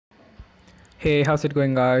Hey, how's it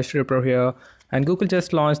going guys? Shri here. And Google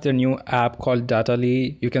just launched their new app called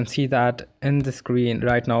Datally. You can see that in the screen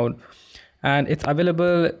right now. And it's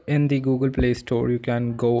available in the Google Play Store. You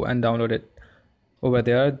can go and download it over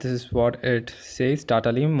there. This is what it says: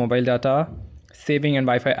 Datally, mobile data saving and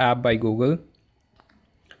Wi-Fi app by Google.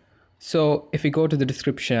 So if we go to the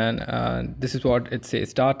description, this is what it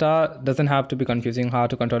says. Data doesn't have to be confusing,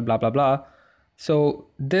 hard to control, blah, blah, blah. So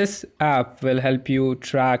this app will help you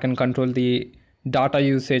track and control the data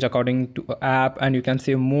usage according to app, and you can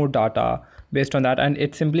save more data based on that. And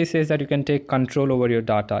it simply says that you can take control over your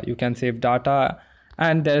data. You can save data,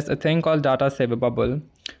 and there's a thing called data saver bubble,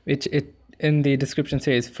 which it in the description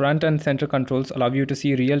says front and center controls allow you to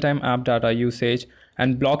see real-time app data usage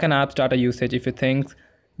and block an app's data usage if you things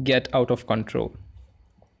get out of control.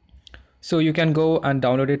 So you can go and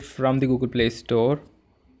download it from the Google Play Store.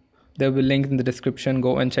 There will be links in the description.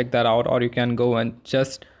 Go and check that out, or you can go and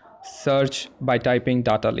just search by typing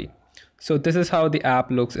Datally. So this is how the app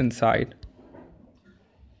looks inside.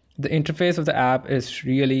 The interface of the app is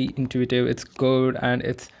really intuitive. It's good and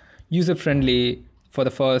it's user friendly for the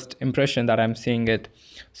first impression that I'm seeing it.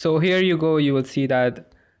 So here you go, you will see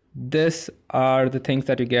that this are the things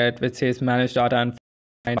that you get, which says manage data and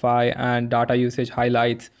Wi-Fi and data usage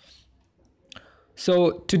highlights.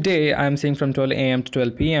 So today I'm seeing from 12 a.m. to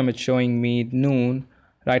 12 p.m. it's showing me noon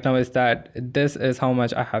right now, is that this is how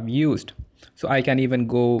much I have used. So I can even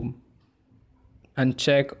go and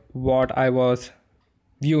check what I was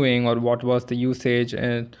viewing or what was the usage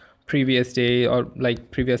in previous day or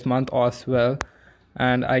like previous month as well.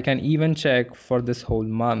 And I can even check for this whole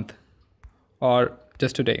month or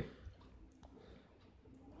just today.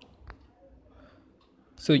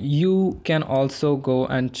 So you can also go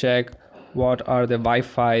and check what are the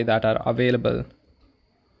Wi-Fi that are available.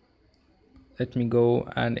 Let me go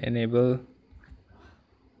and enable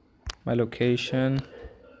my location.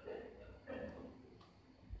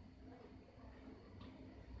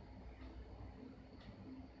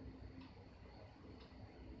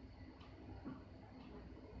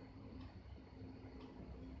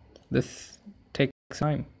 This takes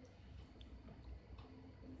time.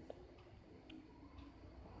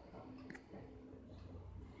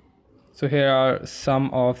 So here are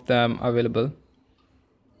some of them available.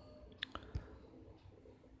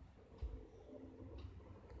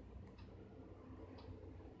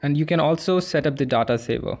 And you can also set up the data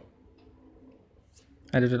saver.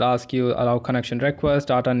 And it will ask you allow connection request,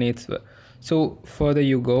 data needs. So further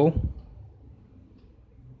you go,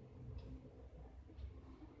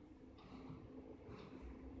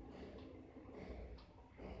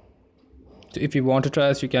 so if you want to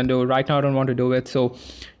trust, you can do. Right now I don't want to do it, so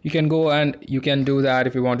you can go and you can do that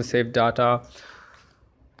if you want to save data.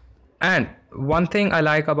 And one thing I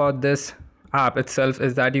like about this app itself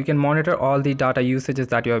is that you can monitor all the data usages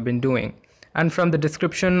that you have been doing. And from the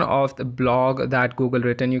description of the blog that Google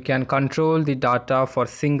written, you can control the data for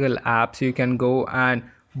single app. So you can go and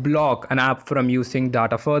block an app from using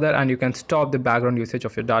data further, and you can stop the background usage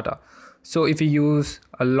of your data. So if you use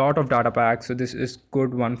a lot of data packs, so this is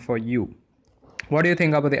good one for you. What do you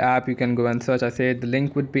think about the app? You can go and search. I said the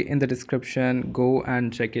link would be in the description. Go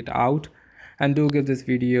and check it out, and do give this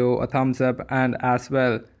video a thumbs up, and as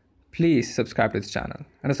well please subscribe to this channel.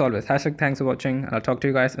 And as always, #thanks for watching, and I'll talk to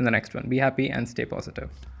you guys in the next one. Be happy and stay positive.